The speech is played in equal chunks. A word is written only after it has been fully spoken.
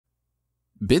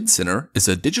Bid Center is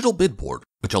a digital bid board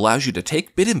which allows you to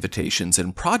take bid invitations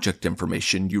and project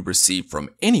information you receive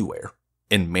from anywhere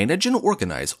and manage and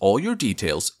organize all your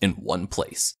details in one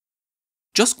place.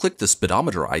 Just click the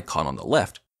speedometer icon on the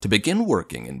left to begin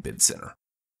working in Bid Center.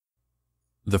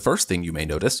 The first thing you may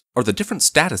notice are the different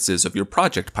statuses of your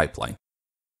project pipeline.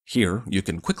 Here, you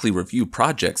can quickly review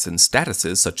projects and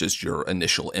statuses such as your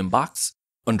initial inbox,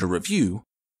 under review,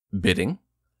 bidding,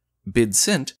 bid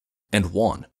sent, and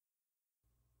won.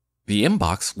 The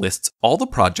inbox lists all the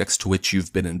projects to which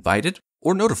you've been invited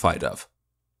or notified of.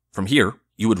 From here,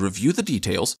 you would review the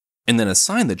details and then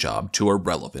assign the job to a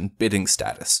relevant bidding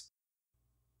status.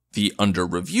 The Under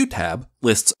Review tab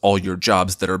lists all your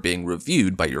jobs that are being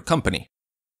reviewed by your company.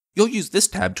 You'll use this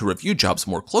tab to review jobs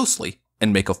more closely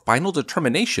and make a final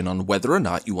determination on whether or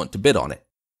not you want to bid on it.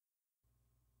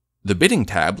 The Bidding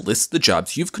tab lists the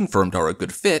jobs you've confirmed are a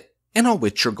good fit and on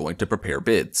which you're going to prepare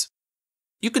bids.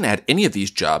 You can add any of these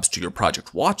jobs to your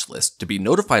project watch list to be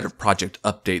notified of project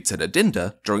updates and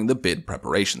addenda during the bid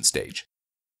preparation stage.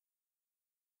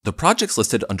 The projects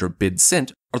listed under Bid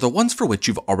Sent are the ones for which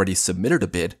you've already submitted a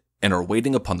bid and are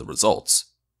waiting upon the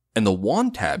results, and the Won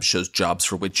tab shows jobs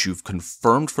for which you've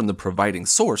confirmed from the providing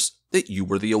source that you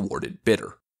were the awarded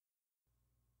bidder.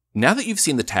 Now that you've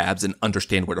seen the tabs and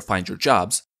understand where to find your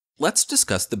jobs, let's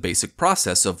discuss the basic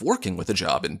process of working with a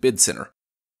job in Bid Center.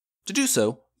 To do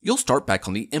so, you'll start back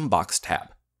on the Inbox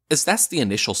tab, as that's the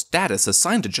initial status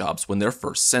assigned to jobs when they're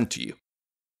first sent to you.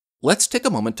 Let's take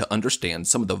a moment to understand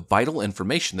some of the vital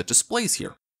information that displays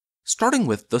here, starting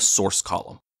with the Source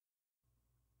column.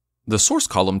 The Source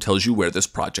column tells you where this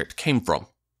project came from.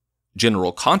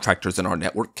 General contractors in our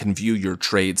network can view your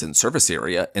trades and service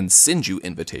area and send you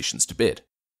invitations to bid.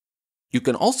 You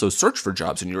can also search for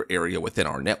jobs in your area within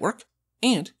our network,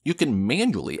 and you can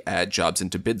manually add jobs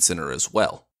into Bid Center as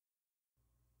well.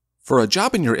 For a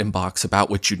job in your inbox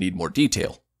about which you need more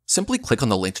detail, simply click on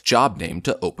the linked job name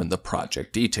to open the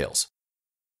project details.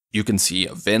 You can see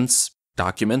events,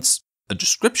 documents, a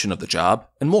description of the job,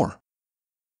 and more.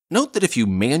 Note that if you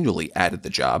manually added the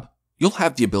job, you'll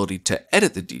have the ability to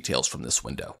edit the details from this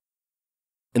window.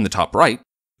 In the top right,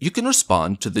 you can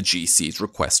respond to the GC's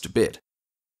request to bid.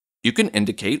 You can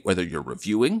indicate whether you're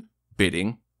reviewing,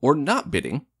 bidding, or not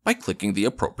bidding by clicking the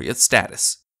appropriate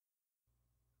status.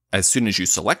 As soon as you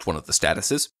select one of the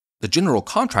statuses, the general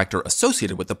contractor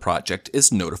associated with the project is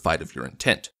notified of your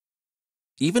intent.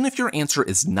 Even if your answer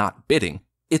is not bidding,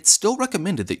 it's still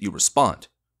recommended that you respond,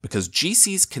 because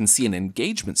GCs can see an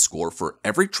engagement score for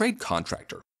every trade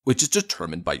contractor, which is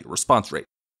determined by your response rate.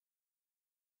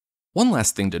 One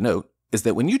last thing to note is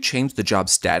that when you change the job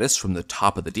status from the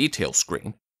top of the details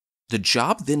screen, the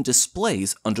job then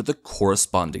displays under the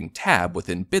corresponding tab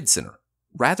within Bid Center,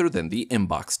 rather than the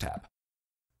Inbox tab.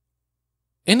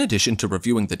 In addition to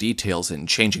reviewing the details and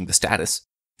changing the status,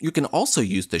 you can also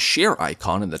use the Share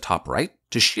icon in the top right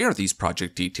to share these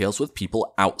project details with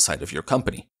people outside of your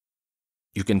company.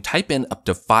 You can type in up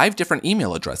to 5 different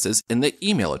email addresses in the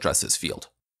Email Addresses field.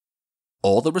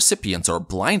 All the recipients are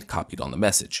blind copied on the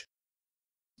message.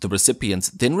 The recipients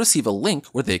then receive a link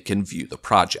where they can view the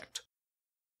project.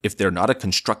 If they're not a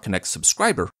Construct Connect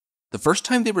subscriber, the first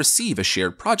time they receive a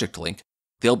shared project link,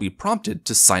 they'll be prompted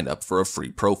to sign up for a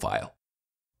free profile.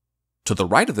 To the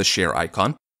right of the Share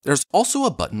icon, there's also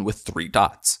a button with 3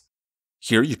 dots.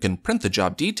 Here you can print the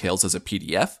job details as a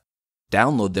PDF,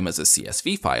 download them as a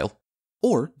CSV file,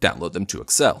 or download them to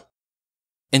Excel.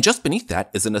 And just beneath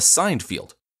that is an Assigned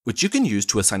field, which you can use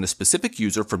to assign a specific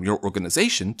user from your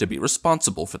organization to be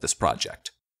responsible for this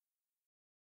project.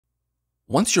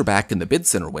 Once you're back in the Bid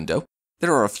Center window,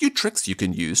 there are a few tricks you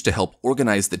can use to help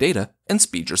organize the data and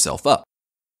speed yourself up.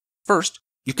 First,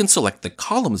 you can select the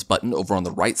Columns button over on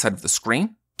the right side of the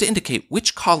screen to indicate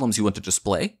which columns you want to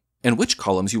display and which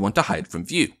columns you want to hide from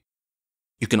view.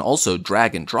 You can also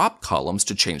drag and drop columns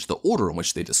to change the order in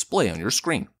which they display on your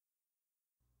screen.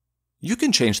 You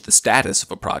can change the status of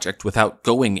a project without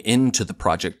going into the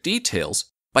project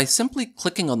details by simply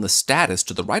clicking on the status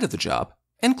to the right of the job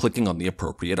and clicking on the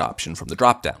appropriate option from the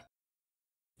dropdown.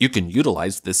 You can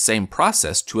utilize this same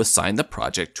process to assign the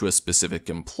project to a specific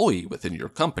employee within your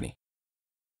company.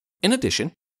 In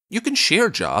addition, you can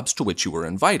share jobs to which you were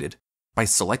invited by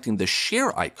selecting the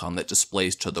Share icon that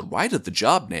displays to the right of the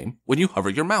job name when you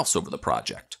hover your mouse over the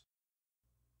project.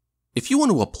 If you want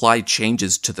to apply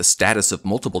changes to the status of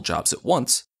multiple jobs at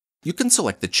once, you can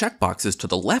select the checkboxes to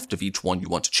the left of each one you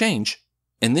want to change,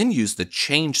 and then use the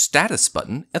Change Status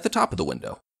button at the top of the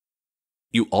window.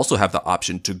 You also have the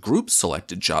option to group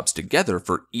selected jobs together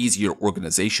for easier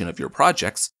organization of your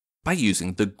projects by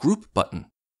using the Group button.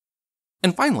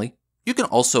 And finally, you can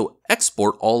also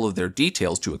export all of their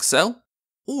details to Excel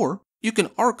or you can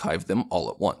archive them all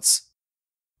at once.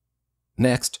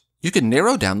 Next, you can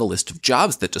narrow down the list of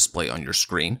jobs that display on your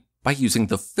screen by using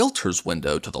the Filters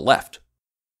window to the left.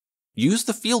 Use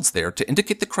the fields there to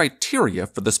indicate the criteria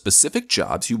for the specific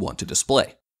jobs you want to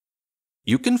display.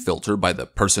 You can filter by the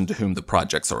person to whom the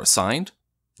projects are assigned,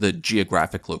 the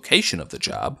geographic location of the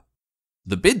job,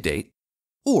 the bid date,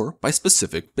 or by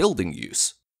specific building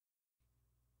use.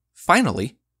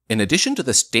 Finally, in addition to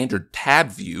the standard tab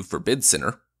view for Bid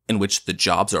Center, in which the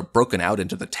jobs are broken out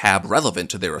into the tab relevant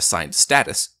to their assigned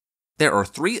status, there are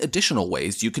 3 additional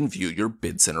ways you can view your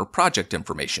Bid Center project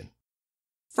information.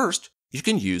 First, you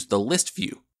can use the List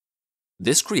view.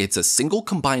 This creates a single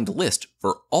combined list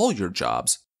for all your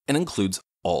jobs and includes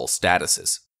all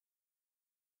statuses.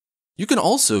 You can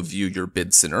also view your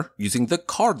Bid Center using the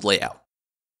Card layout.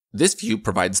 This view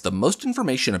provides the most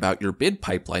information about your bid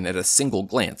pipeline at a single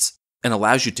glance and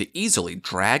allows you to easily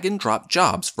drag and drop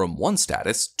jobs from one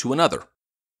status to another.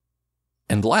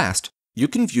 And last, you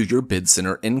can view your Bid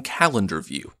Center in Calendar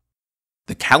view.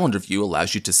 The Calendar view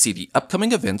allows you to see the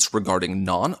upcoming events regarding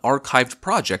non-archived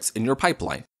projects in your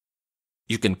pipeline.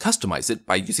 You can customize it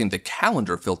by using the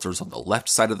calendar filters on the left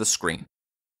side of the screen.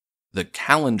 The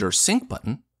Calendar Sync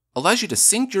button allows you to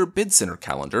sync your Bid Center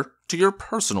calendar to your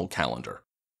personal calendar.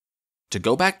 To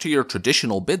go back to your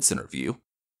traditional Bid Center view,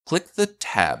 click the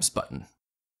Tabs button.